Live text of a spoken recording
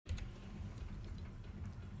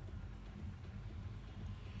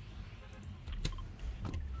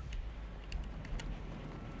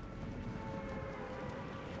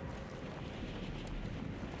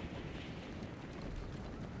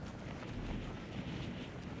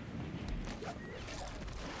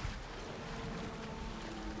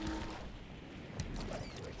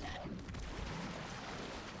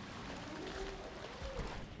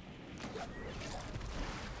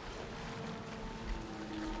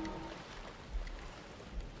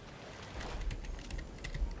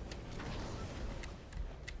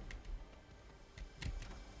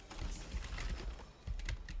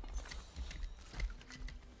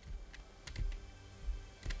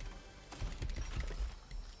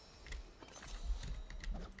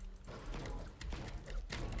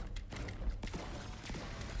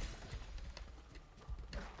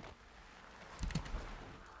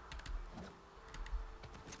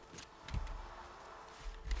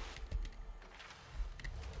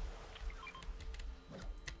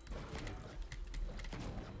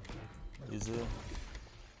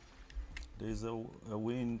There's a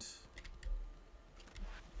wind.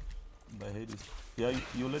 My head is, yeah,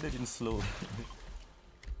 you let it in slow.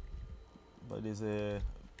 But there's a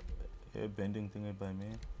hair bending thing by me,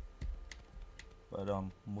 but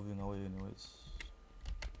I'm moving away anyways.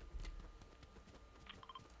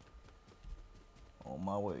 On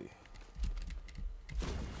my way.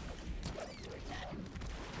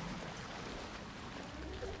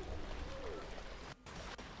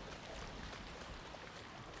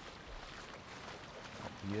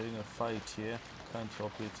 Hearing a fight here, can't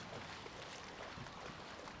help it.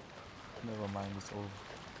 Never mind, it's over.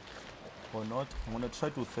 Or not, I'm gonna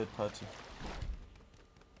try to third party.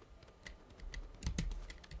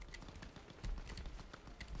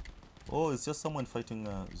 Oh, it's just someone fighting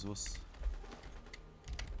Zeus.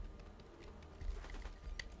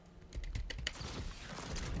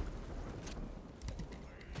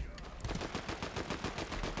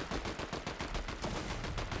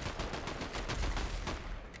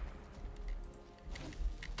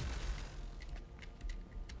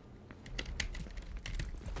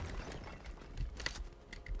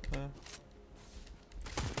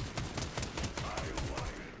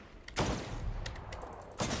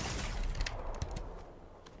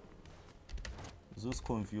 Zeus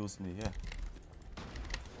confused me, yeah.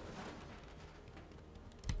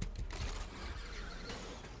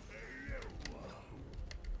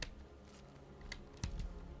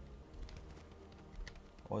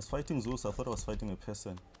 I was fighting Zeus, I thought I was fighting a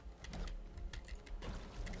person.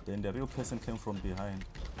 Then the real person came from behind.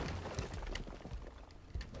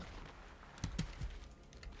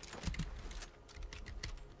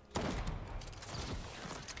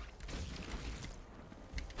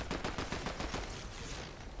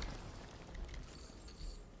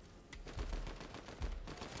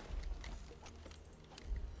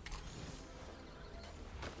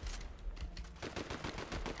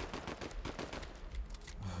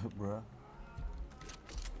 Bruh.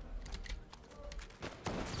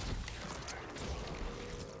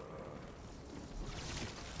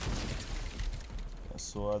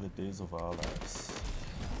 So are the days of our lives.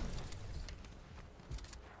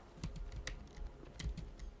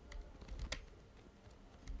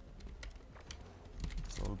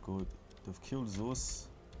 It's all good. They've killed Zeus.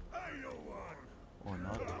 Or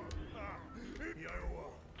not.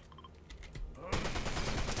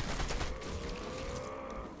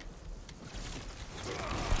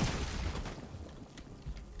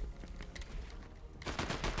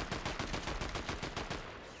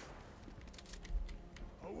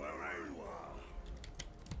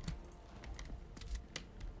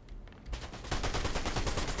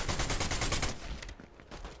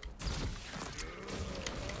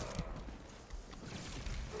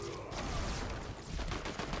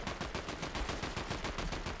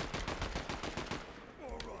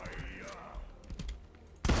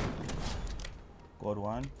 Got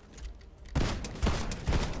one.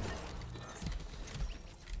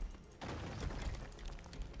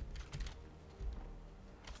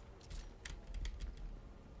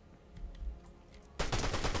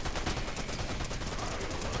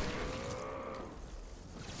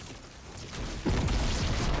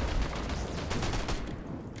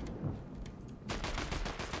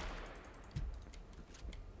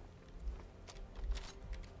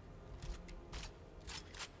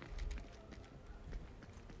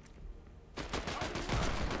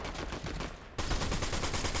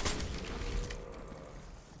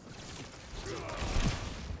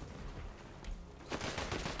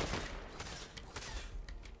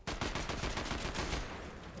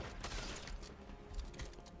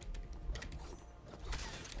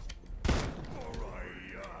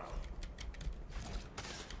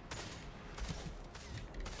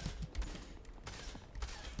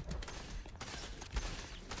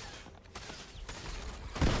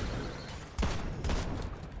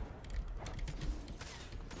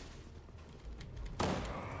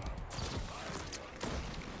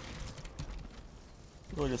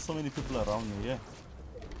 Oh, there's so many people around me, yeah.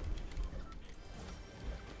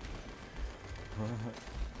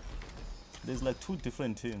 There's like 2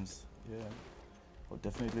 different teams, yeah. I'll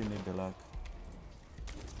definitely need the luck.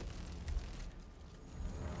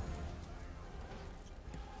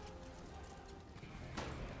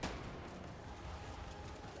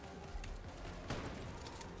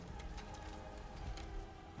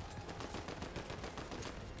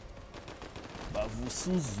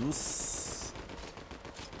 Bavusuzus.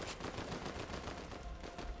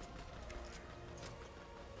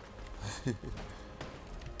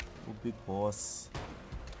 Oh, big boss.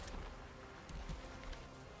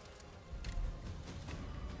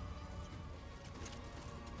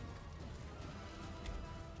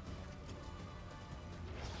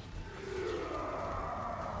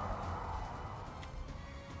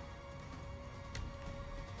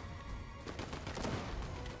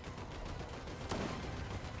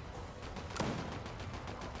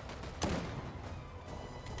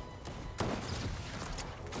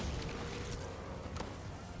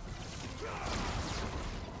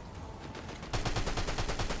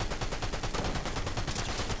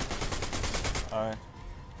 Alright.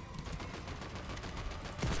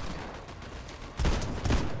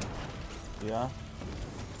 Yeah.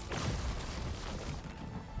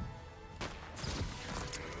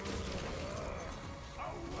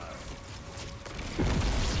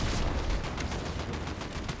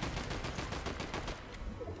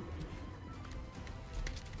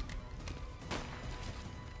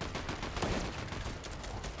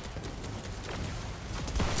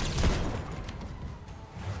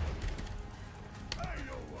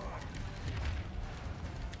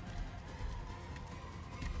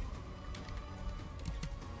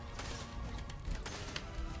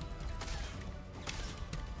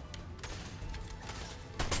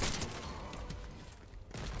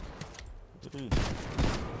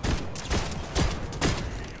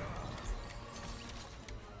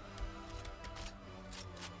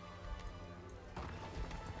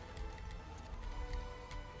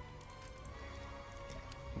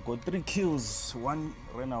 Got 3 kills, 1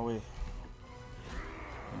 ran away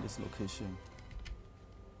in this location.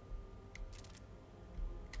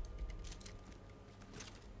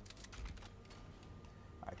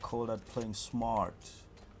 I call that playing smart.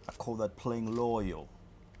 I call that playing loyal.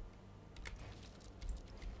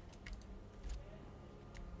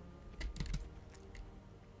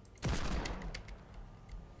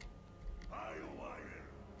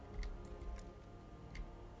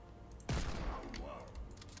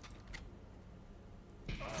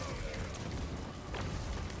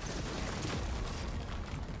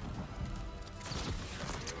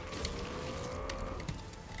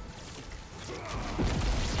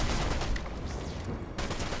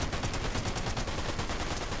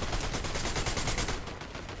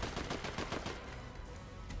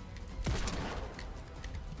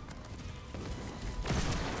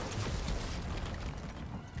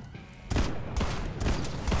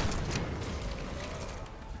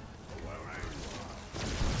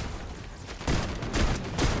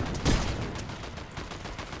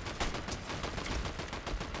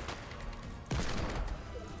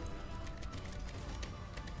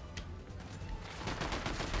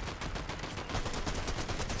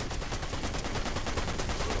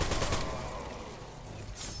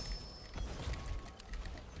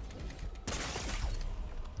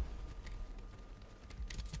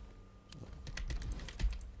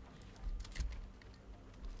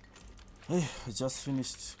 Hey, I just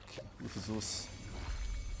finished with Zeus.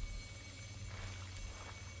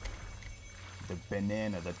 The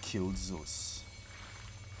banana that killed Zeus.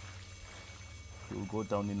 He will go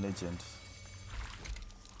down in legend.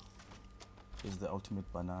 He's the ultimate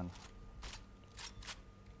banana.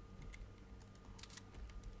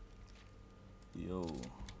 Yo.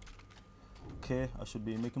 Okay, I should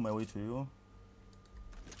be making my way to you.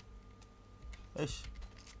 Eish.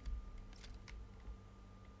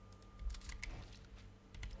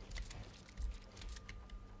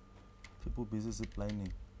 People busy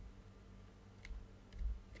ziplining.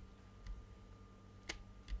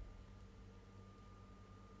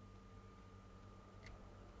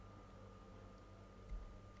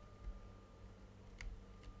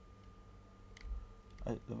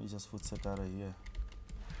 Let me just put Sakara here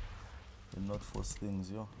and not force things,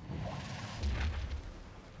 yo.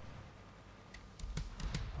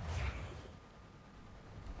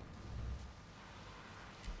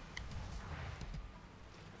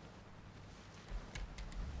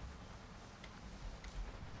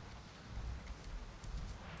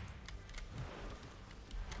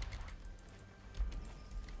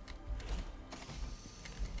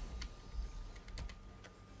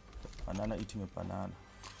 Banana eating a banana.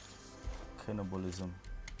 Cannibalism.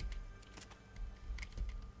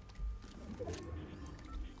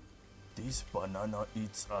 This banana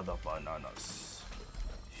eats other bananas.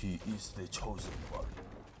 He is the chosen one.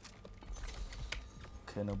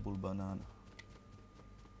 Cannibal banana.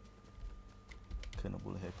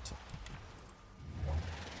 Cannibal Hector.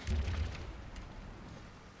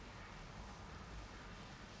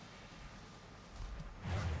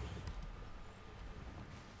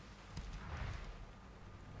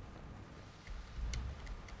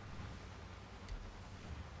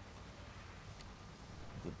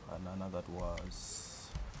 The banana that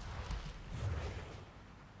was.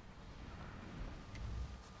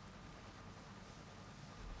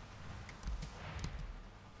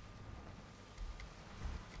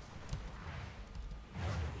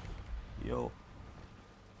 Yo,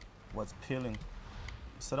 what's peeling? You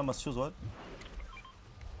said I must choose what?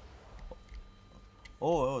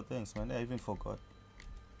 Oh, thanks, man. I even forgot.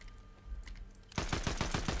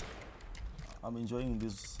 I'm enjoying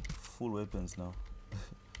these full weapons now.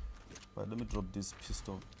 But let me drop this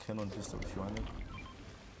pistol, cannon pistol, if you want it.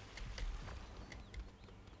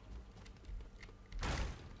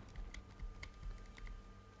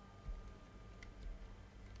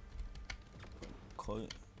 Coin.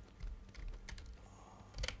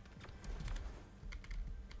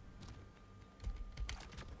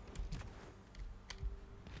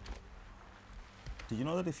 Did you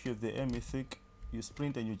know that if you have the air mythic, you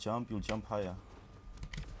sprint and you jump, you'll jump higher?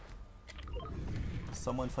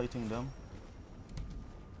 Someone fighting them?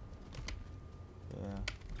 Yeah.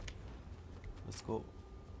 Let's go.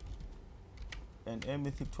 An air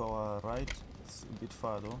mythic to our right. It's a bit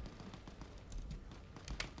far though.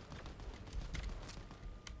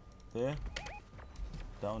 There.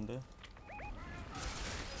 Down there.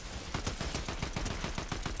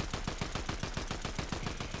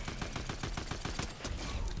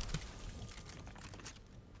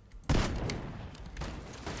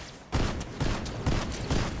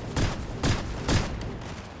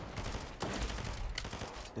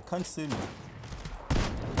 Can't see me.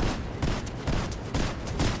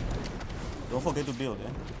 Don't forget to build, eh?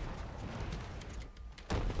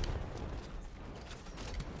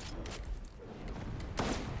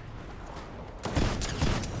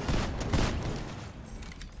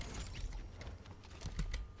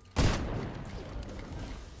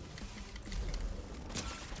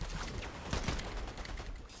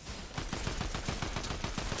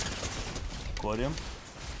 Got him.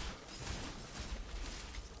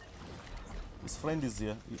 His friend is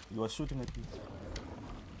here. You are shooting at me.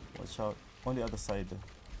 Watch out. On the other side there.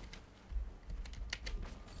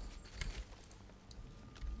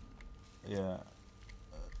 Yeah.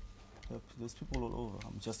 There's people all over.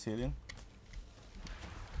 I'm just healing.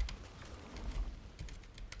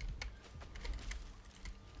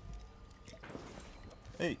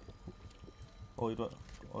 Hey. Oh, it was.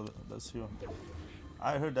 Oh, that's you.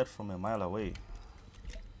 I heard that from a mile away.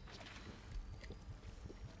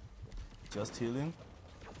 Just healing.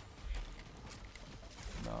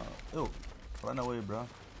 No. Oh, run away, bro.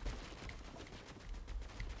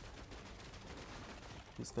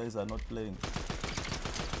 These guys are not playing.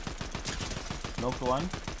 Knocked one.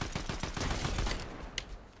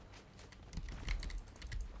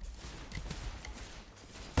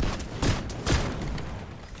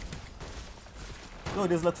 Yo,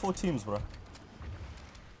 there's like 4 teams, bro.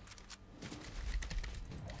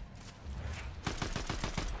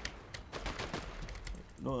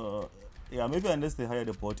 No, yeah, maybe unless they hired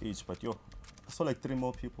a bot each, but yo, I saw like 3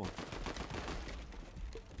 more people.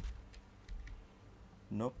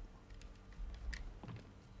 Nope.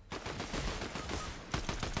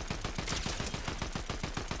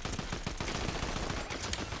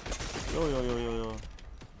 Yo.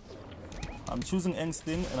 I'm choosing Eng's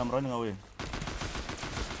thing and I'm running away.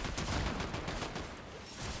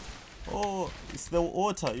 Oh, it's the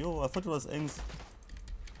water. Yo, I thought it was Eng's.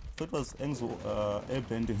 I thought it was Eng's air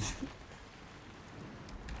bending.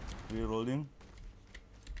 Rerolling.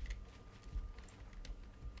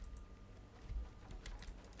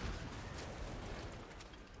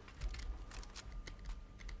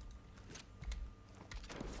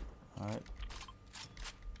 Alright.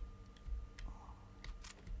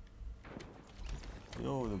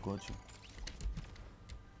 Yo, they got you.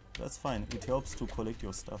 That's fine. It helps to collect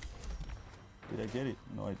your stuff. Did I get it?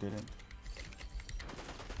 No, I didn't.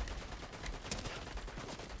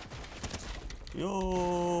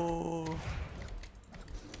 Yo.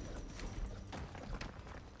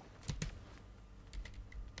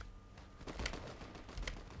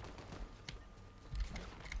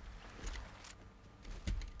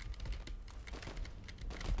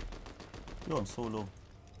 Yo, I'm so low.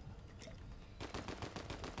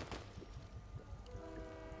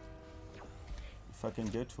 If I can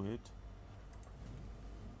get to it.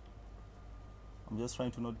 I'm just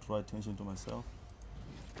trying to not draw attention to myself.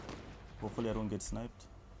 Hopefully I don't get sniped.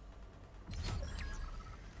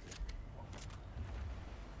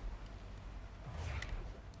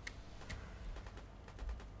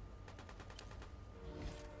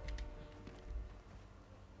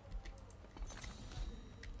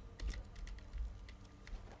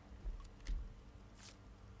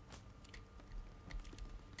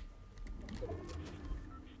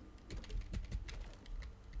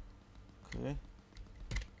 Okay,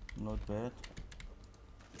 not bad.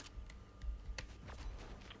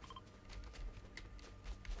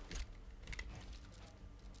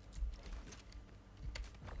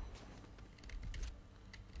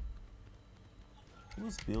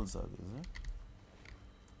 Whose builds are these, eh?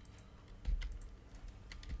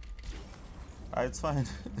 Ah, it's fine.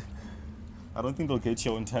 I don't think they'll get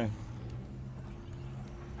here on time.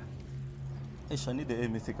 Ish, I need the A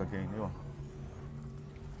mythic again, yo.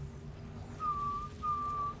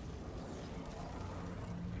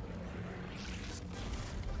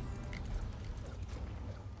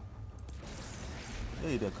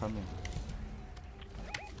 Hey, they're coming.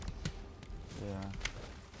 Yeah.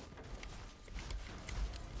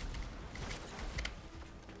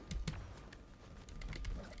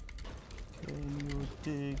 Can you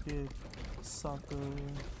dig it, sucker?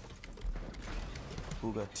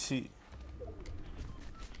 Who got tea?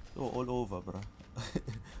 Oh, all over, bruh.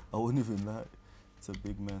 I won't even lie. It's a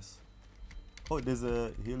big mess. Oh, there's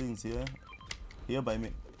a healings here. Here by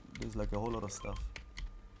me. There's like a whole lot of stuff.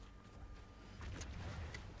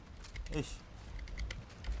 Ish.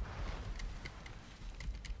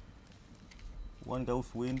 One guy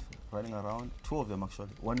with wind running around. Two of them actually.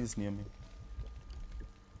 One is near me.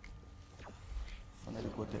 Finally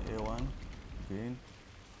got the A1. Again.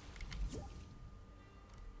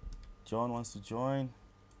 John wants to join.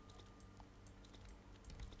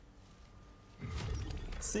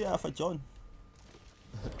 See ya for John.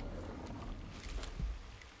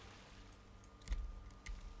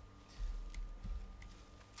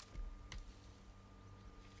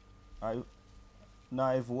 Now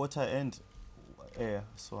I have water and air,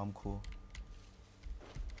 so I'm cool.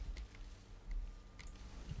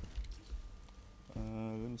 Let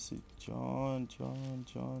me see. John.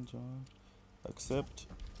 Accept.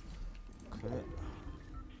 Okay.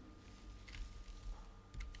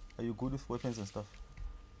 Are you good with weapons and stuff?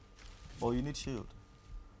 Oh, you need shield.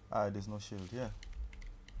 Ah, there's no shield, yeah.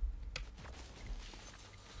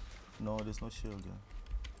 No, there's no shield, yeah.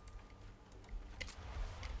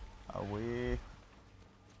 Away.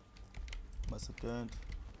 My second.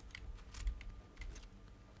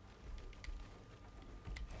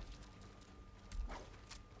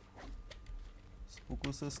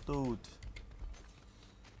 Spookuse stowed.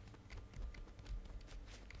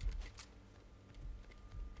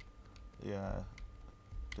 Yeah,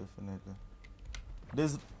 definitely.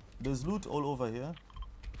 There's loot all over here.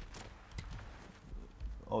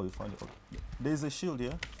 Oh, you found it. Okay. There's a shield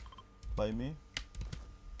here by me.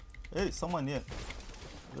 Hey, someone here.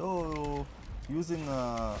 Yo, using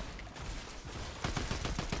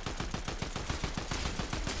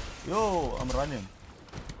yo, I'm running.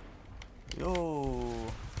 Yo,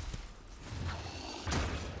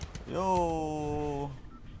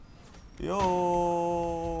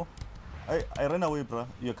 I ran away, bruh.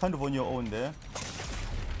 You're kind of on your own there.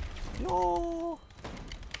 Yo.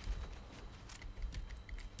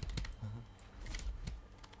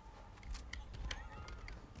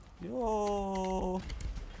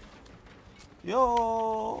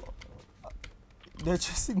 Yo, they're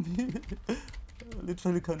chasing me. I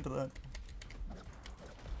literally can't run.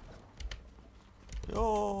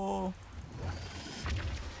 Yo,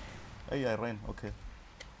 hey, I ran. Okay,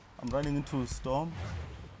 I'm running into a storm.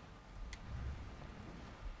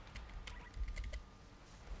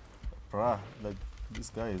 Bruh, like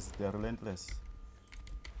these guys, they're relentless.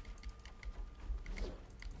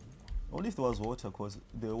 Only if there was water, because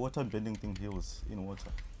the water bending thing heals in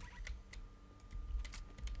water.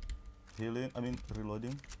 Healing, I mean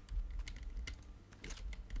reloading.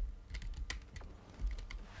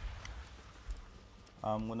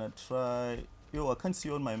 I'm gonna try. Yo, I can't see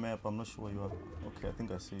you on my map. I'm not sure where you are. Okay, I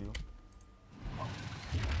think I see you.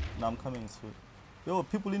 Now I'm coming through. Yo,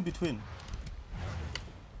 people in between.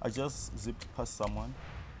 I just zipped past someone.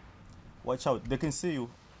 Watch out, they can see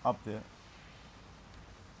you up there.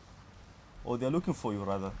 Or they're looking for you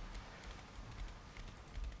rather.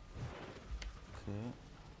 Okay.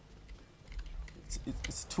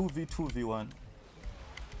 It's 2v1.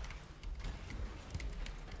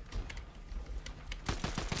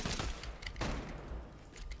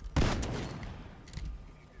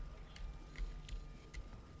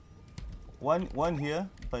 One here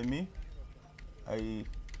by me. I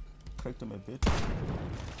cracked him a bit.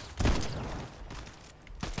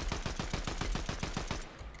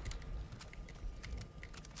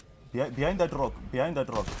 Behind that rock. Behind that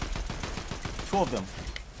rock. 2 of them.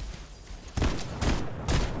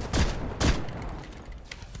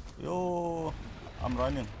 Yo, I'm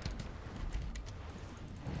running.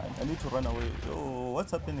 I need to run away. Yo,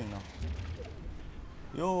 what's happening now?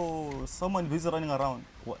 Yo, someone busy running around.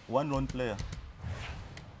 One lone player.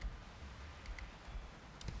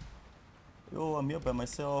 Yo, I'm here by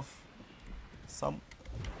myself.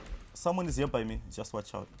 Someone is here by me. Just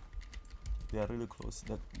watch out. They are really close.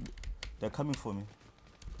 They're coming for me.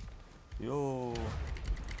 Yo,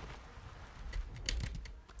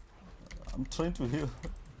 I'm trying to heal.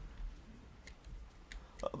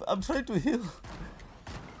 I'm trying to heal.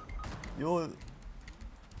 Yo.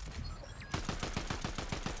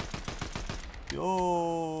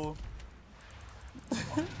 Yo.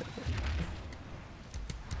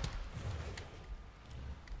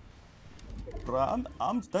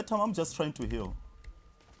 Bruh, that time I'm just trying to heal.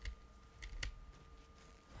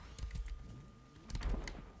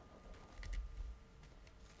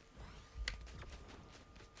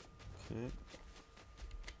 Okay.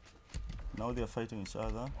 Now they're fighting each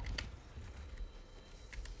other.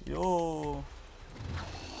 Yo.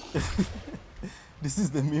 This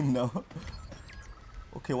is the meme now.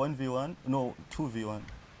 Okay, 1v1. No, 2v1.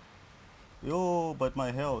 Yo, but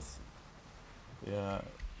my health. Yeah.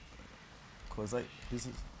 Cause this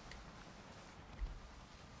is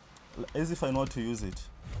as if I know how to use it.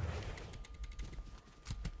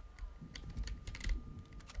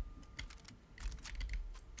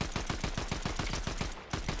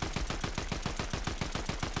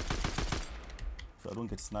 If I don't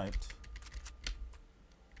get sniped.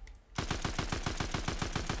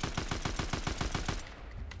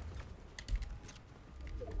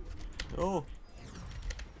 Yo.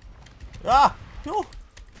 Ah! Yo!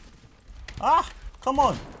 Ah! Come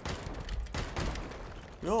on!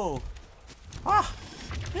 Yo! Ah!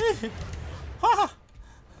 Ah!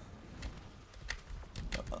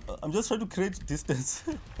 I'm just trying to create distance.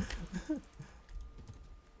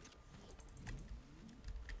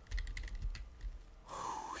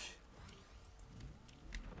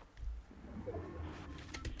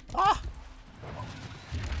 Ah!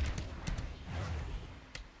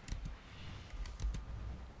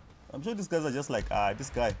 I'm sure these guys are just like, this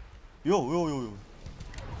guy. Yo.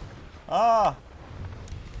 Ah!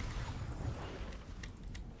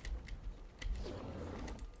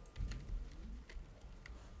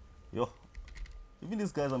 Yo. Even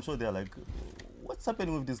these guys, I'm sure they're like, what's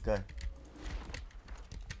happening with this guy?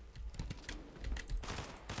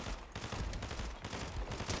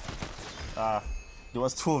 There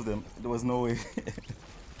was 2 of them. There was no way.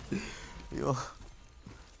 Yo.